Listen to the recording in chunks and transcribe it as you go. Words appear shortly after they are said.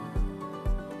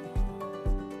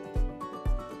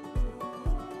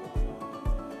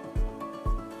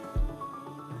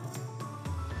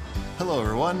Hello,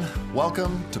 everyone.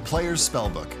 Welcome to Player's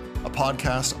Spellbook, a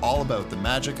podcast all about the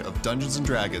magic of Dungeons &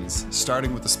 Dragons,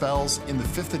 starting with the spells in the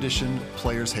 5th edition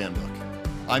Player's Handbook.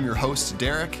 I'm your host,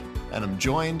 Derek, and I'm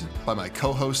joined by my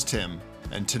co-host, Tim.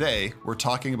 And today, we're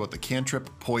talking about the cantrip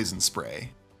Poison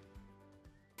Spray.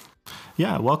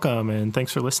 Yeah, welcome, and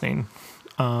thanks for listening.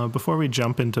 Before we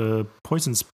jump into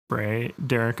Poison Spray,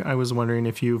 Derek, I was wondering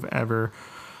if you've ever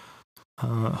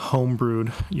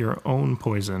homebrewed your own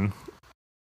poison.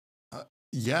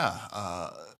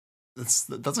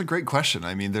 That's a great question.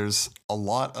 I mean, there's a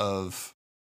lot of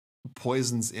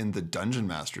poisons in the Dungeon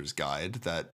Master's Guide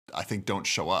that I think don't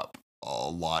show up a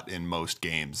lot in most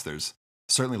games. There's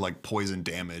certainly like poison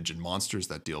damage and monsters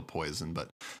that deal poison, but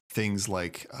things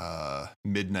like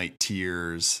Midnight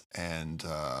Tears and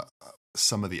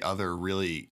some of the other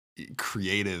really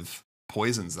creative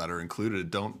poisons that are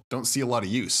included don't see a lot of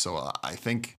use. So I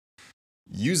think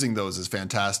using those is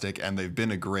fantastic, and they've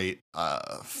been a great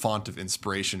font of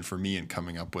inspiration for me in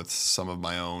coming up with some of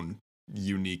my own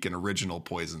unique and original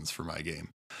poisons for my game.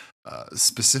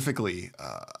 Specifically,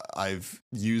 I've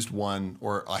used one,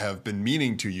 or I have been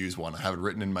meaning to use one. I have it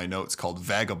written in my notes, called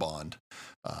Vagabond,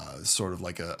 sort of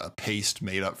like a paste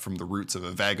made up from the roots of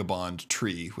a vagabond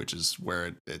tree, which is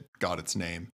where it got its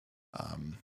name.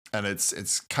 And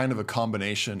it's kind of a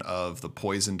combination of the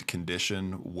poisoned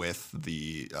condition with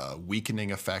the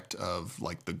weakening effect of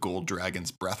like the Gold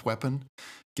Dragon's breath weapon.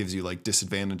 Gives you like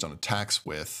disadvantage on attacks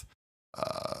with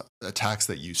attacks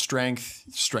that use strength.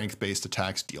 Strength-based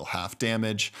attacks deal half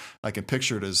damage. I can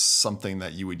picture it as something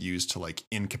that you would use to like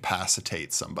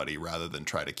incapacitate somebody rather than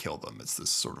try to kill them. It's this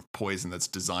sort of poison that's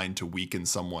designed to weaken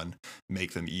someone,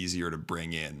 make them easier to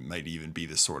bring in. Might even be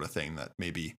the sort of thing that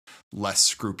maybe less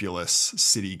scrupulous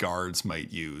city guards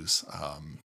might use,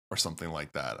 or something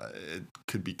like that. It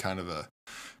could be kind of a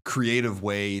creative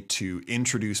way to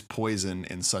introduce poison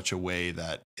in such a way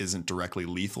that isn't directly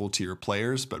lethal to your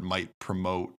players, but might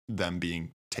promote them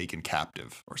being taken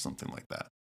captive or something like that.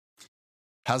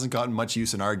 Hasn't gotten much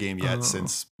use in our game yet,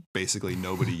 since basically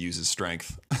nobody uses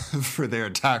strength for their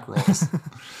attack rolls.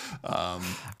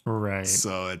 Right.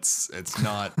 So it's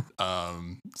not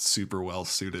super well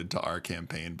suited to our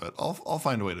campaign, but I'll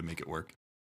find a way to make it work.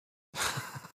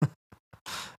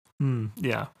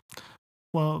 Yeah.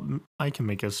 Well, I can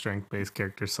make a strength-based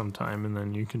character sometime, and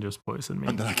then you can just poison me.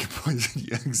 And then I can poison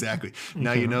you. Exactly.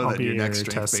 Now you know that your next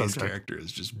strength-based character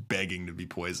is just begging to be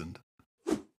poisoned.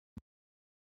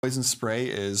 Poison Spray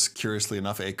is, curiously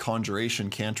enough, a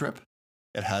conjuration cantrip.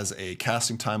 It has a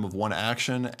casting time of 1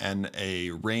 action and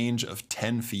a range of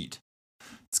 10 feet.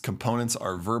 Its components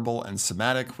are verbal and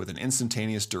somatic with an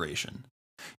instantaneous duration.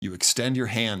 You extend your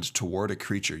hand toward a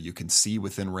creature you can see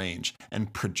within range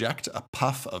and project a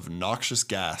puff of noxious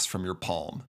gas from your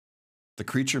palm. The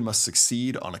creature must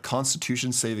succeed on a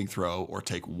Constitution saving throw or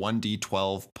take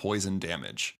 1d12 poison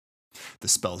damage. The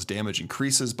spell's damage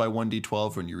increases by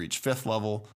 1d12 when you reach 5th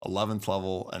level, 11th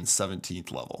level, and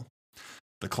 17th level.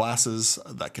 The classes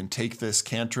that can take this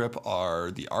cantrip are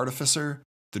the Artificer,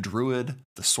 the Druid,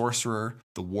 the Sorcerer,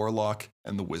 the Warlock,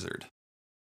 and the Wizard.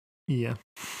 Yeah.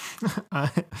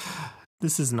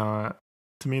 This is not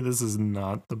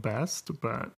the best,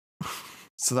 but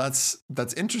so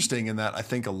that's interesting in that I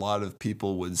think a lot of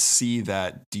people would see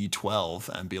that D12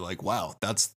 and be like, wow,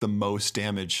 that's the most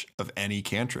damage of any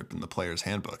cantrip in the Player's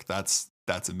Handbook. That's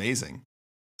amazing.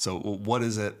 So what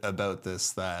is it about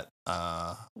this that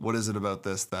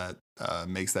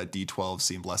makes that D12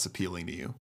 seem less appealing to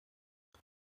you?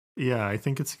 Yeah, I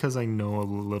think it's because I know a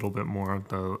little bit more of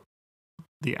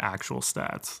the actual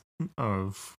stats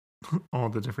of all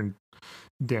the different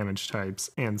damage types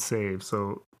and save.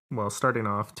 So, well, starting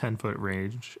off, 10-foot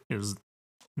range is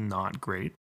not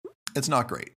great. It's not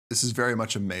great. This is very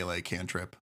much a melee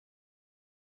cantrip.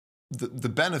 The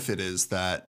benefit is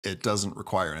that it doesn't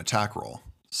require an attack roll.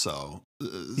 So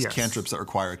yes. Cantrips that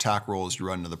require attack rolls, you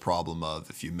run into the problem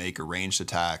of if you make a ranged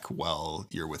attack while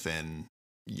you're within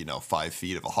 5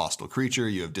 feet of a hostile creature,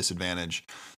 you have disadvantage.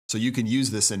 So you can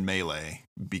use this in melee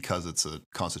because it's a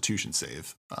Constitution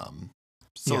save.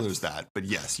 Yes. There's that. But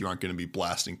yes, you aren't going to be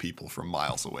blasting people from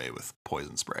miles away with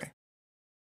Poison Spray.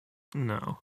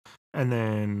 No. And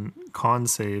then con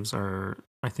saves are,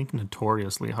 I think,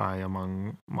 notoriously high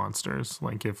among monsters.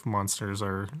 Like if monsters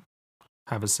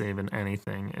have a save in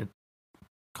anything,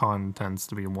 con tends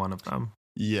to be one of them.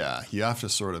 Yeah, you have to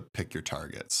sort of pick your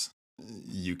targets.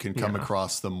 You can come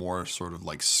across the more sort of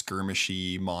like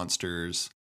skirmishy monsters,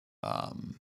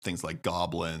 things like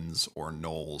goblins or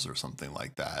gnolls or something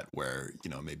like that, where,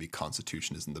 maybe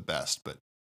Constitution isn't the best, but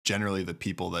generally the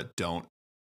people that don't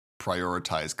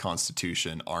prioritize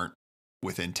Constitution aren't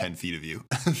within 10 feet of you.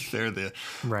 They're the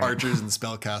Right. archers and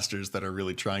spellcasters that are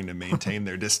really trying to maintain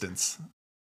their distance.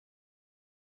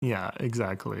 Yeah,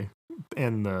 exactly.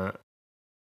 And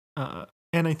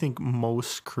and I think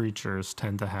most creatures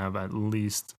tend to have at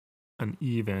least an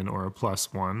even or a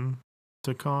 +1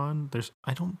 to con.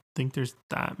 I don't think there's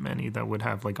that many that would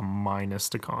have like a minus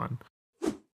to con.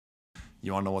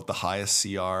 You want to know what the highest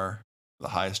CR, the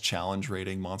highest challenge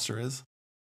rating monster is?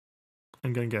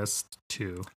 I'm gonna guess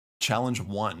 2. Challenge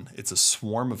 1. It's a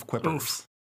swarm of quippers. Oof.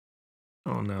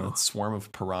 Oh no. A swarm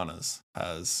of piranhas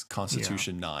has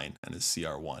Constitution 9 and is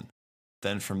CR 1.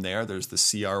 Then from there's the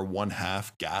CR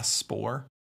 1/2 gas spore,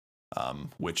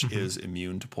 which is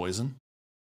immune to poison.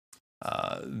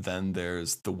 Then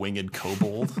there's the winged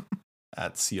kobold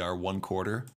at CR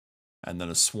 1/4, and then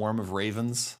a swarm of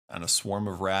ravens and a swarm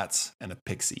of rats and a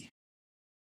pixie.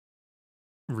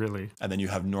 Really? And then you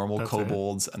have normal That's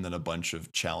kobolds and then a bunch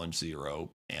of challenge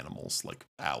 0 animals like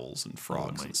owls and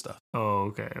frogs and stuff.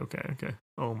 Oh, okay.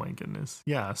 Oh my goodness.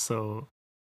 Yeah, so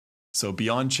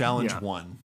beyond challenge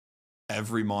 1,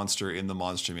 every monster in the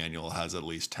monster manual has at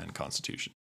least 10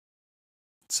 constitution.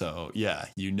 So yeah,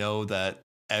 you know that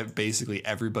basically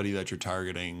everybody that you're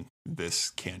targeting this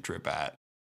cantrip at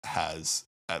has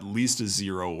at least a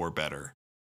 0 or better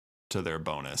to their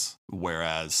bonus,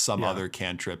 whereas some other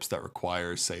cantrips that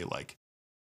require, say, like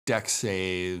dex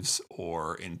saves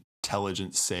or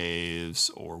intelligence saves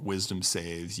or wisdom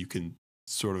saves, you can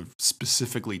sort of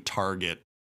specifically target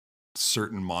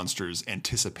certain monsters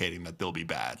anticipating that they'll be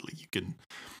bad. Like you can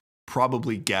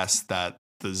probably guess that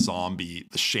the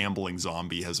shambling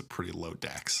zombie has a pretty low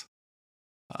dex.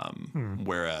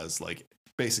 Whereas like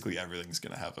basically everything's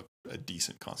going to have a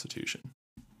decent constitution.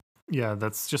 Yeah,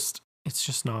 it's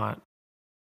just not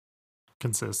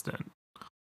consistent.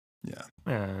 Yeah.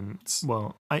 And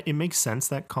it makes sense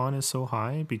that con is so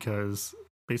high because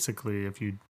basically if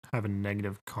you have a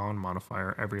negative con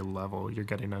modifier every level, you're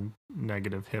getting a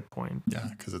negative hit point. Yeah,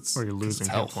 because you're losing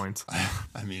hit points.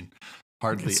 I mean,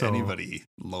 hardly anybody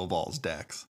lowballs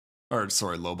dex, or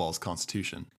sorry, lowballs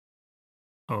constitution.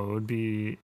 Oh,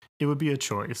 it would be a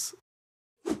choice.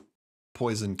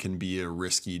 Poison can be a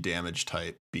risky damage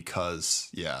type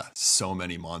because so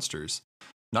many monsters,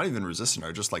 not even resistant,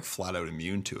 are just like flat out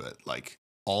immune to it. Like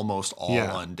almost all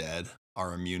undead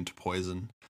are immune to poison.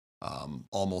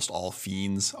 Almost all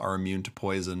fiends are immune to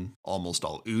poison. Almost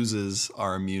all oozes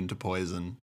are immune to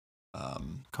poison.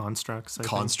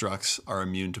 Constructs are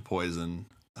immune to poison.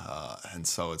 And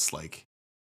so it's like,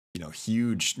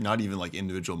 huge, not even like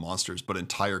individual monsters, but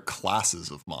entire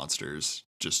classes of monsters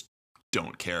just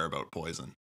don't care about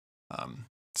poison.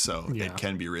 It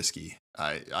can be risky.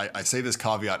 I say this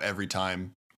caveat every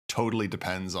time. Totally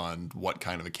depends on what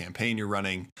kind of a campaign you're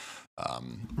running.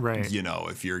 Right.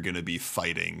 If you're going to be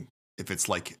fighting, if it's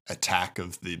like Attack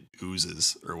of the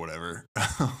Oozes or whatever,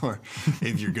 or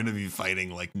if you're going to be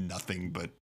fighting like nothing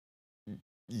but,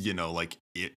 like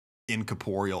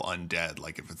incorporeal undead,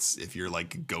 like if you're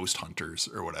like ghost hunters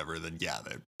or whatever, then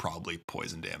that probably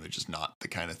poison damage is not the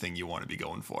kind of thing you want to be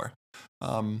going for.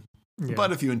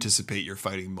 But if you anticipate you're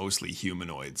fighting mostly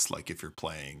humanoids, like if you're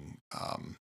playing,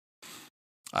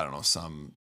 I don't know,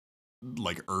 some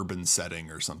like urban setting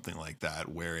or something like that,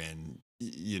 wherein,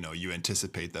 you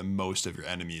anticipate that most of your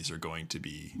enemies are going to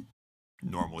be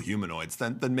normal humanoids,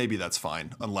 then maybe that's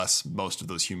fine. Unless most of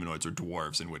those humanoids are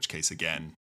dwarves, in which case,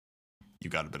 again, you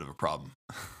got a bit of a problem.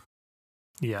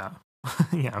 Yeah.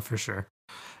 Yeah, for sure.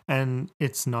 And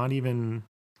it's not even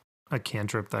a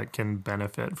cantrip that can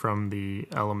benefit from the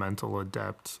elemental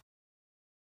adept.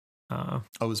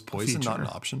 Is poison not an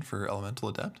option for elemental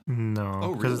adept? No. Oh,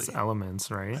 really? Because it's elements,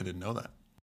 right? I didn't know that.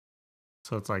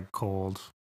 So it's like cold,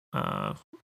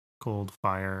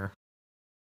 fire.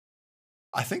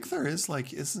 I think there is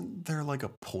isn't there like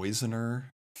a poisoner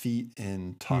feat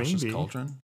in Tasha's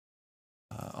Cauldron?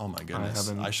 Oh my goodness.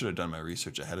 I should have done my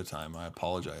research ahead of time. I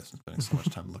apologize for spending so much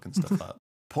time looking stuff up.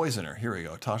 Poisoner, here we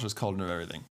go. Tasha's Cauldron of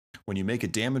Everything. When you make a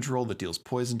damage roll that deals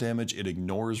poison damage, it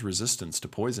ignores resistance to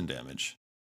poison damage.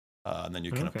 And then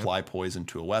you can apply poison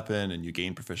to a weapon, and you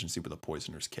gain proficiency with a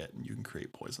poisoner's kit, and you can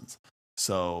create poisons.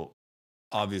 So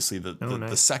obviously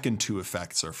the second two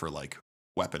effects are for like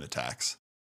weapon attacks.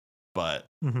 But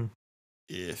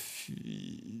if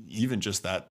even just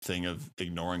that thing of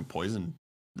ignoring poison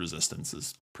resistance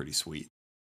is pretty sweet.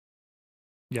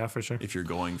 Yeah, for sure. If you're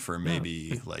going for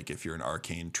maybe like if you're an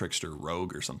arcane trickster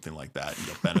rogue or something like that,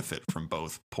 you'll benefit from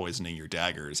both poisoning your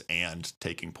daggers and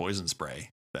taking poison spray,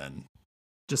 then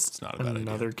it's not a bad idea.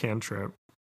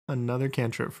 Another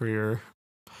cantrip for your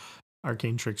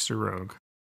arcane trickster rogue.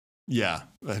 Yeah.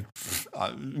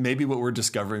 Maybe what we're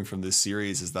discovering from this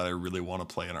series is that I really want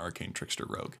to play an Arcane Trickster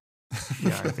Rogue.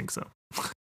 Yeah, I think so.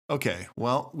 Okay,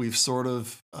 well, we've sort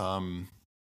of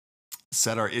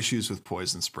set our issues with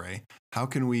Poison Spray. How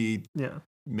can we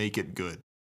make it good?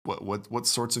 What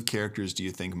sorts of characters do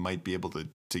you think might be able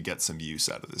to get some use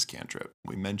out of this cantrip?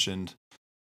 We mentioned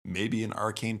maybe an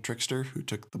Arcane Trickster who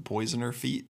took the Poisoner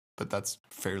feat, but that's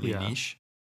fairly niche.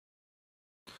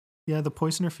 Yeah, the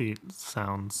Poisoner feat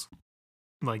sounds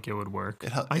like it would work.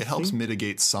 It helps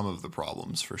mitigate some of the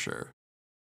problems for sure.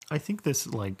 I think this,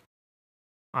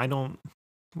 I don't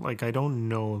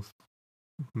know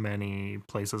many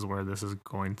places where this is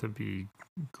going to be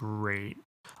great.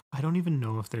 I don't even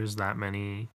know if there's that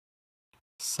many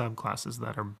subclasses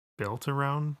that are built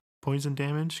around poison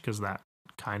damage, because that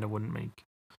kind of wouldn't make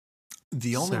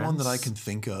the only one that I can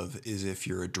think of is if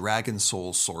you're a Dragon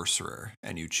Soul sorcerer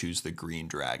and you choose the Green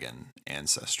Dragon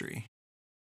ancestry.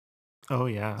 Oh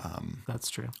yeah, that's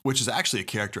true. Which is actually a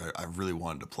character I really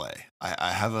wanted to play.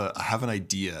 I have an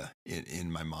idea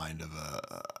in my mind of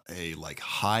a like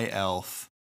high elf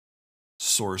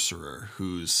sorcerer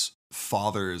whose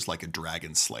father is like a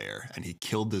dragon slayer, and he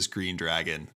killed this green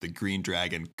dragon. The green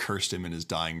dragon cursed him in his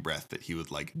dying breath that he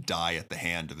would like die at the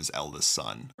hand of his eldest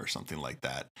son or something like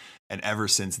that. And ever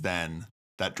since then,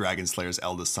 that dragon slayer's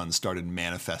eldest son started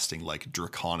manifesting like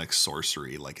draconic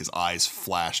sorcery. Like his eyes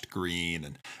flashed green,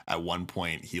 and at one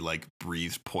point he like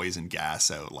breathed poison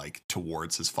gas out like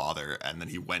towards his father, and then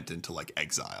he went into like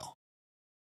exile.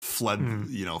 Fled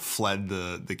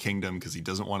the kingdom because he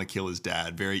doesn't want to kill his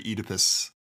dad. Very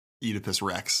Oedipus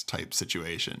Rex type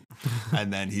situation.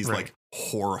 And then he's like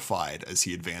horrified as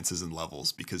he advances in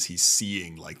levels because he's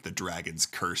seeing like the dragon's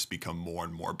curse become more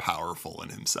and more powerful in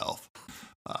himself.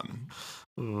 I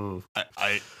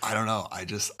don't know. I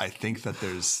think that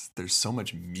there's so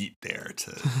much meat there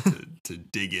to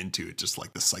dig into it, just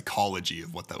like the psychology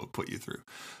of what that would put you through.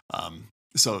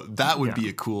 So that would be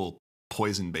a cool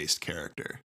poison based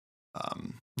character.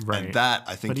 And that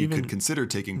I think you could consider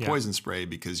taking Poison Spray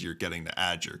because you're getting to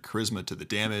add your charisma to the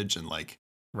damage, and like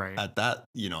at that,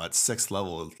 at 6th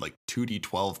level, like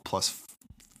 2d12 plus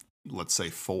let's say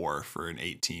 4 for an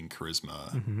 18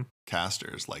 charisma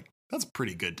caster is like, that's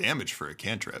pretty good damage for a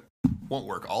cantrip. Won't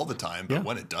work all the time, but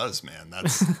when it does, man,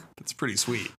 that's pretty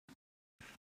sweet.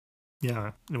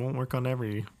 Yeah, it won't work on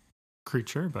every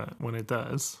creature, but when it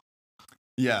does.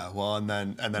 Yeah, well, and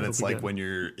then it's like when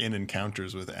you're in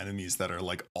encounters with enemies that are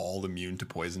like all immune to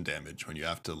poison damage, when you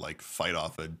have to like fight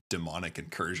off a demonic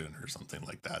incursion or something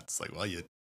like that. It's like, well,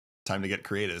 time to get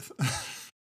creative.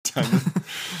 Time to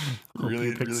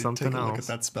really take a look at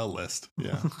that spell list.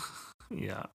 Yeah.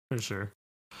 Yeah, for sure.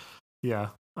 Yeah,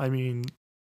 I mean,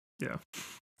 yeah,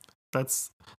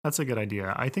 that's a good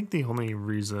idea. I think the only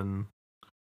reason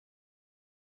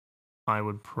I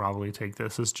would probably take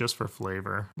this is just for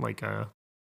flavor, like a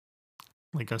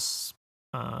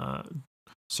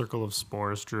Circle of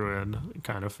Spores druid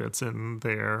kind of fits in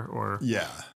there, or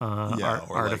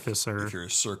or artificer. Like if you're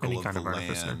a Circle of the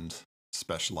Land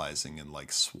specializing in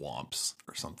like swamps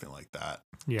or something like that.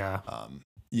 Yeah.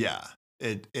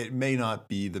 It may not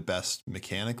be the best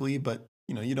mechanically, but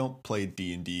you don't play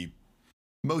D&D.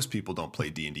 Most people don't play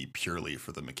D&D purely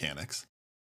for the mechanics.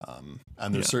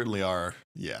 And there certainly are,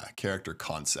 character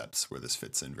concepts where this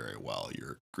fits in very well.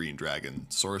 Your green dragon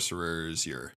sorcerers,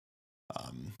 your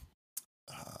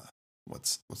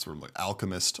what's sort of like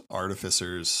alchemist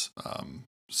artificers,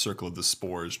 Circle of the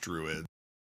Spores druid.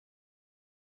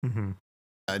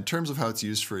 In terms of how it's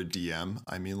used for a DM,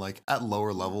 I mean, like at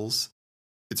lower levels,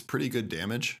 it's pretty good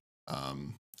damage.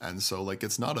 And so like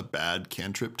it's not a bad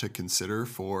cantrip to consider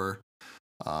for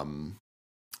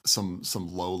some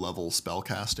low level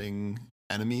spellcasting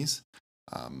enemies.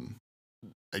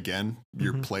 Again,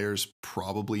 your players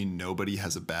probably nobody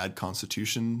has a bad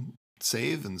constitution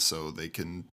save, and so they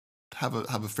can have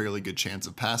a fairly good chance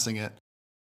of passing it.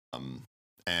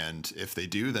 And if they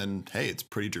do, then hey, it's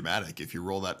pretty dramatic. If you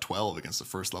roll that 12 against a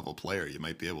first level player, you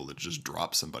might be able to just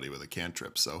drop somebody with a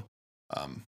cantrip. So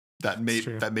that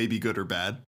may be good or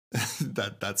bad.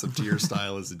 That's up to your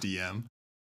style as a DM.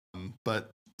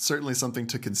 But certainly something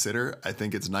to consider. I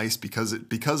think it's nice because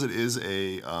it is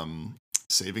a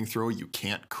saving throw. You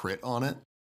can't crit on it.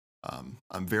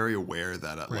 I'm very aware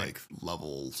that at like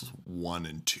levels 1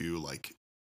 and 2, like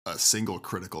a single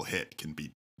critical hit can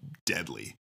be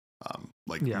deadly.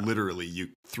 Literally, you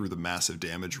through the massive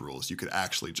damage rules, you could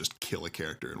actually just kill a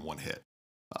character in one hit.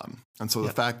 And so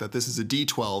the fact that this is a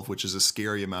D12, which is a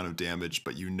scary amount of damage,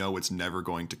 but it's never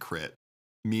going to crit,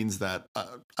 means that I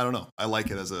don't know. I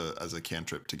like it as a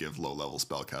cantrip to give low level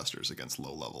spellcasters against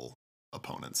low level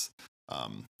opponents.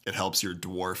 It helps your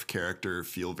dwarf character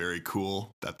feel very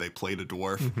cool that they played a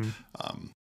dwarf.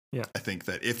 Yeah. I think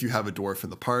that if you have a dwarf in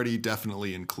the party,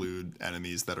 definitely include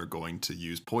enemies that are going to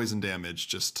use poison damage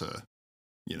just to,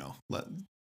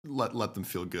 let them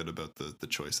feel good about the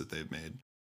choice that they've made.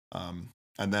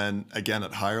 And then again,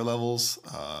 at higher levels,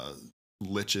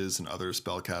 liches and other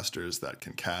spellcasters that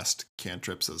can cast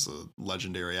cantrips as a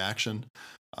legendary action.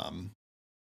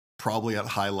 Probably at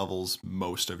high levels,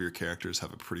 most of your characters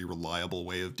have a pretty reliable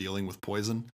way of dealing with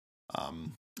poison.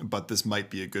 But this might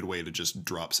be a good way to just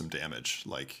drop some damage.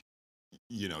 Like,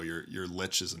 your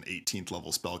lich is an 18th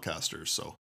level spellcaster,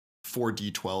 so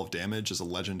 4d12 damage as a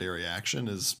legendary action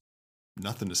is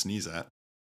nothing to sneeze at.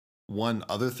 One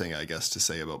other thing, I guess, to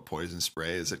say about poison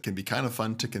spray is it can be kind of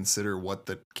fun to consider what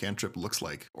the cantrip looks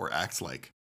like or acts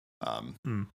like.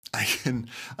 I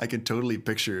can totally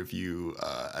picture if you,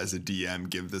 as a DM,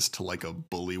 give this to like a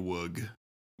bullywug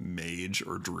mage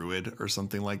or druid or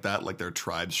something like that, like their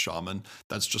tribe's shaman.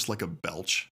 That's just like a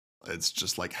belch. It's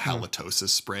just like halitosis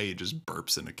spray. It just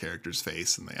burps in a character's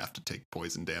face and they have to take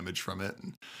poison damage from it.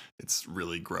 And it's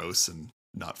really gross and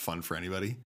not fun for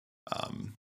anybody.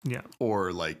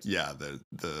 Or like,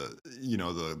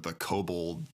 the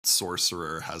kobold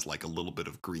sorcerer has like a little bit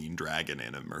of green dragon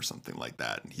in him or something like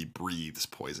that, and he breathes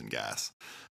poison gas.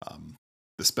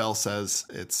 The spell says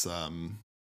it's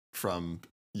from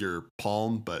your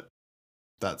palm, but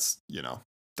that's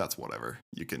whatever.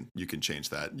 You can change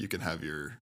that. You can have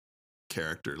your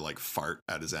character like fart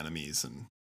at his enemies and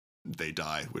they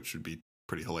die, which would be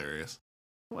pretty hilarious.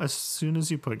 As soon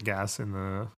as you put gas in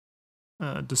the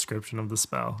description of the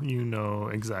spell, you know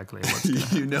exactly what's gonna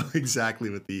happen. You know exactly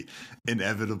what the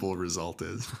inevitable result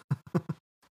is.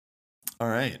 All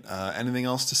right. Anything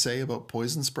else to say about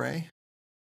poison spray?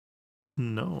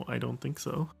 No, I don't think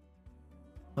so.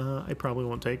 I probably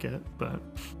won't take it, but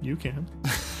you can.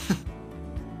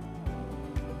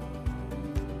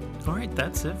 All right,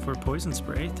 that's it for poison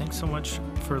spray. Thanks so much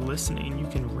for listening. You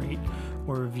can rate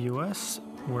or review us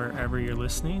wherever you're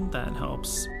listening. That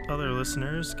helps other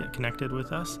listeners get connected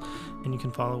with us. And you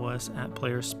can follow us at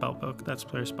Players Spellbook. That's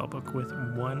Players Spellbook with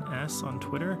 1 S on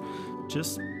Twitter.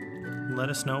 Just let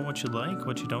us know what you like,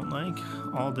 what you don't like,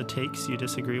 all the takes you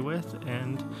disagree with,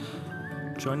 and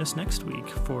join us next week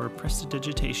for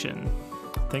Prestidigitation.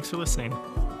 Thanks for listening.